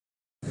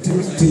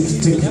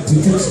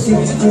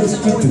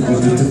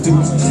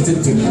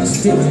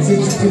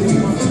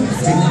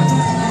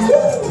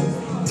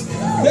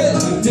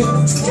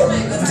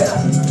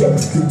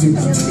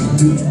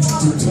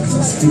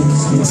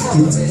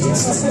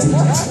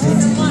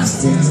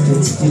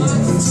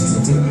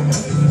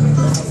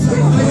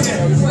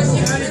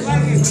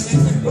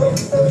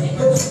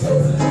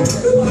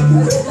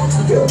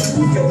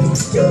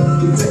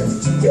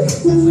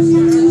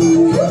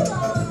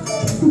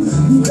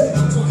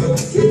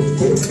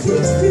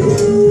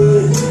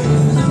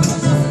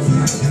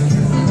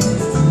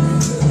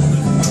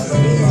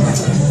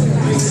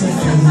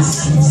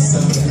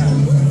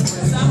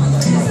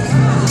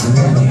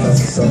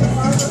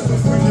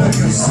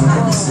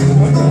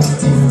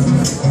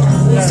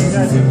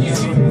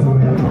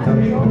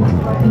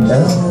È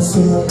una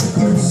sola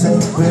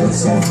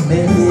conseguenza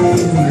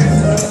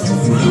nell'eredità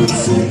di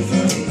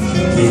você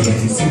che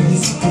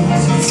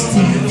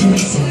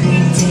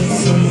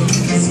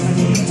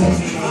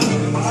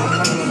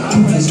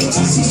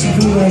ti si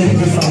sicura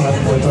che fa una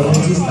volta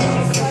non ti sta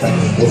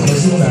o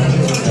quasi una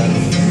vita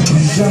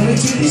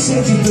jamais tu ti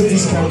senti per ti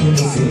scambiano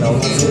fino a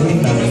una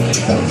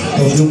giornata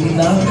o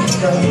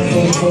illuminata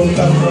o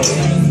portando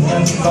la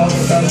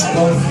notta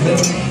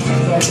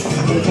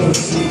con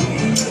così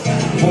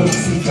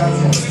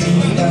modificando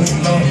fino a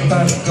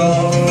notta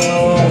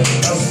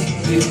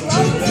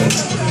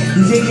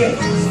llegué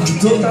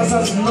todas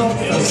las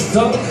notas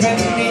do que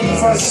mi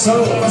fa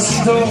sol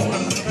do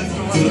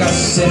fica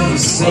sempre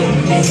sem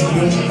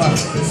nenhuma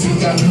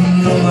fica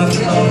numa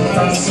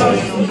nota só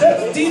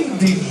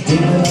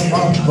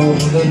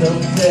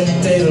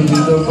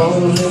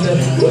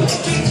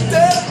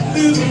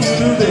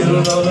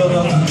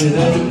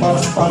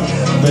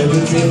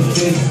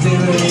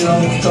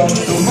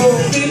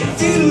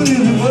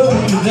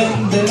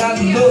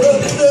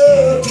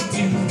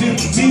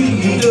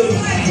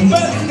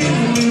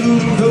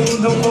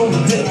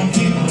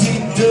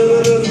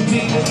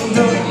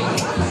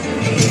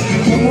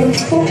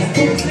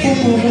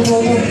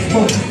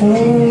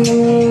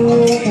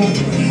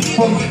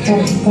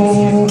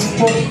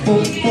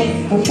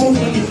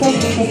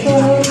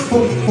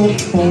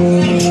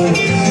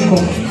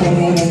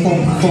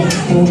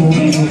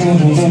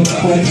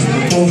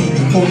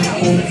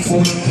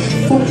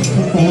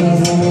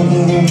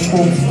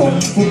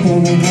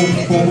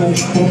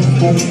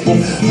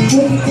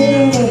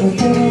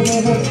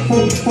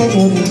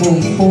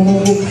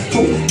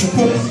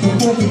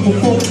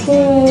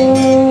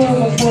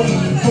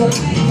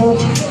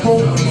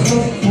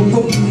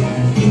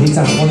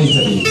iniziamo con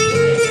Italy.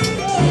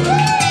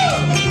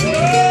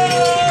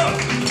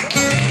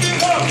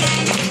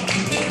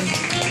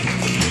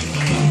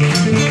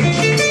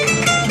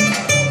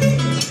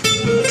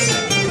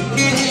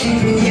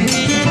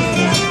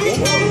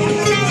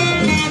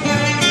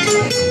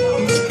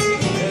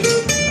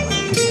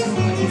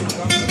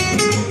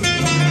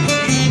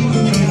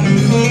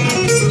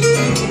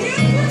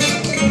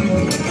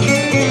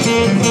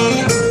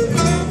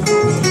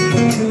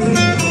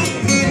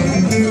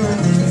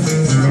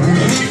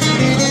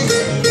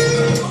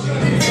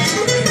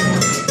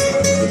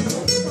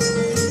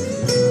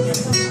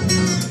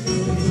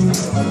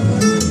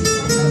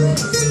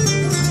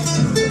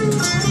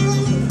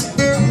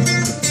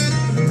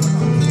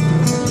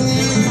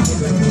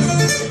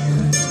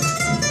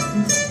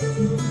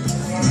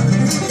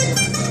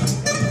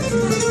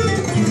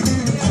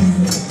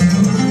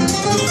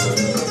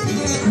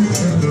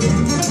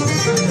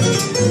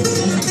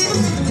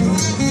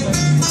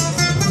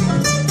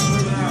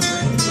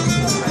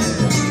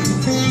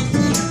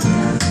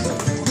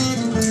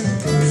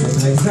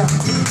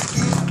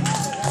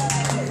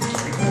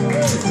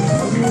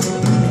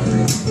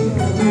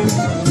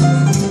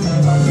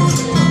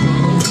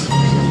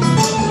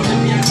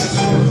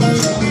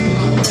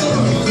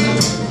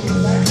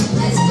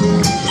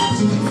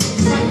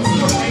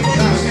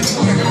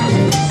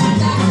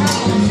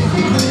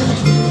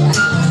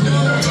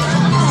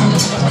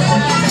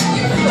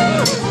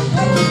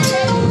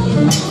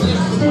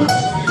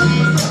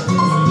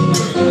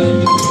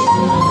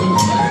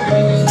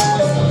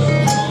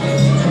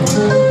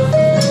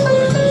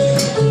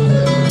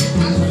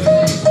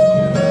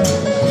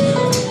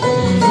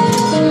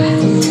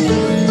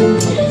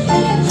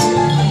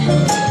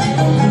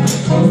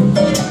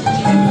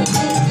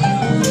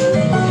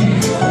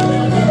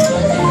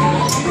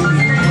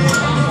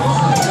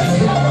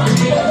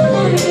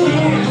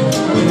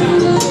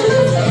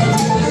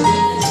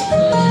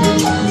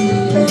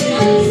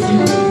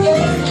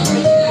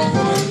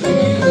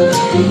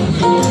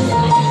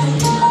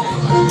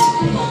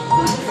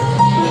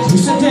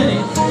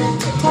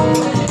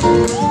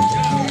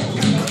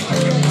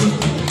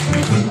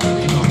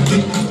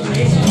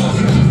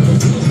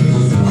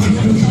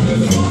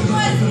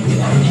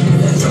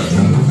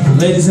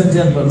 Ladies and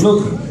gentlemen,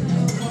 look,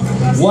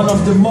 one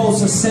of the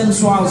most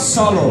sensual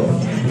solo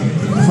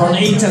from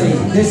Italy.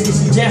 This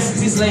is just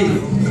this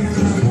lady.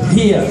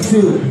 Here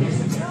too.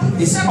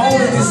 It's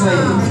only this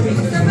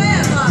lady.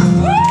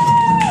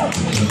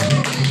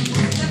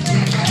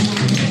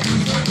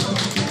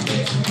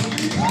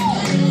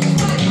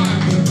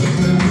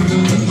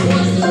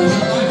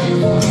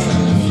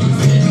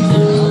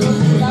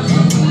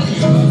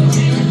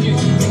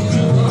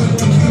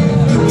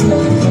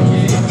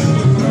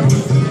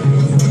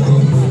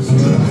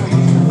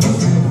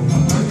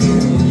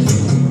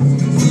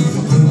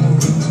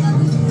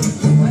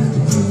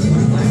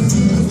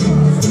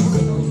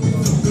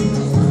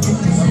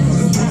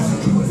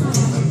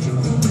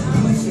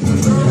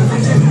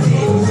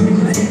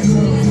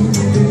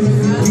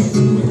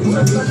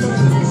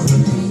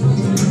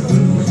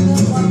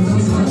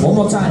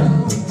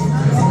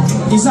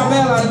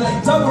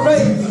 Isabella, double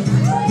rate.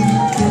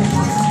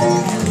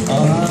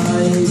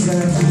 Eyes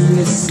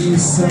and see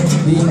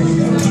something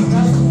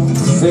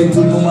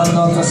feito numa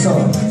nota só.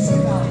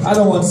 I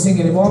don't want to sing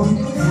anymore.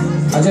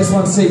 I just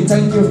want to say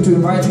thank you to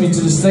invite me to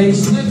the stage.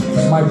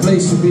 It's my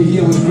place to be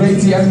here with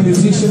great young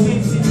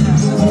musicians.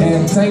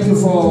 And thank you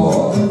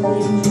for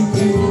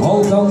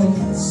all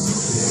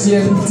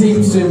Dancian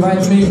teams to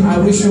invite me. I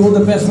wish you all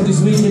the best for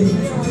this weekend.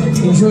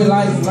 Enjoy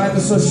life. Life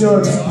is so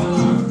short.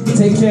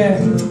 Take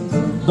care.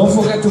 Don't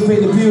forget to pay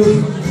the bill.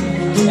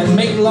 And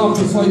make love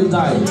before you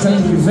die.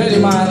 Thank you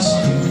very much.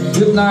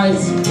 Good night.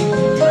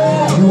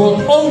 You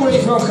are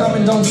always welcome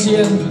in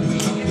Dancian.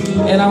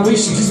 And I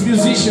wish this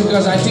musician,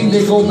 because I think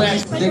they go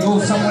back, they go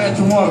somewhere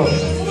tomorrow.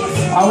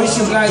 I wish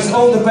you guys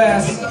all the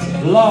best.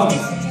 Love,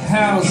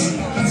 health,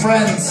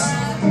 friends,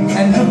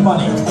 and good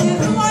money.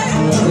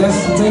 Yes,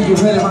 thank you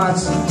very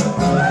much.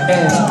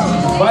 And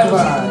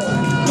bye-bye.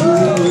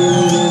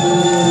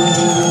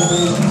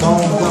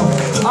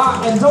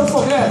 And don't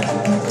forget,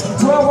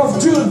 12th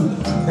of June,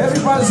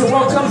 everybody's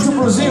welcome to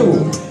Brazil.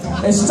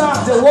 And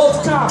start the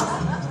World Cup.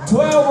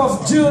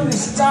 12th of June,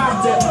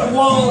 start the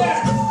World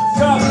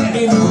Cup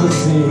in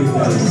Brazil.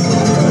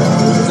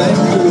 Thank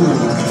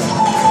you.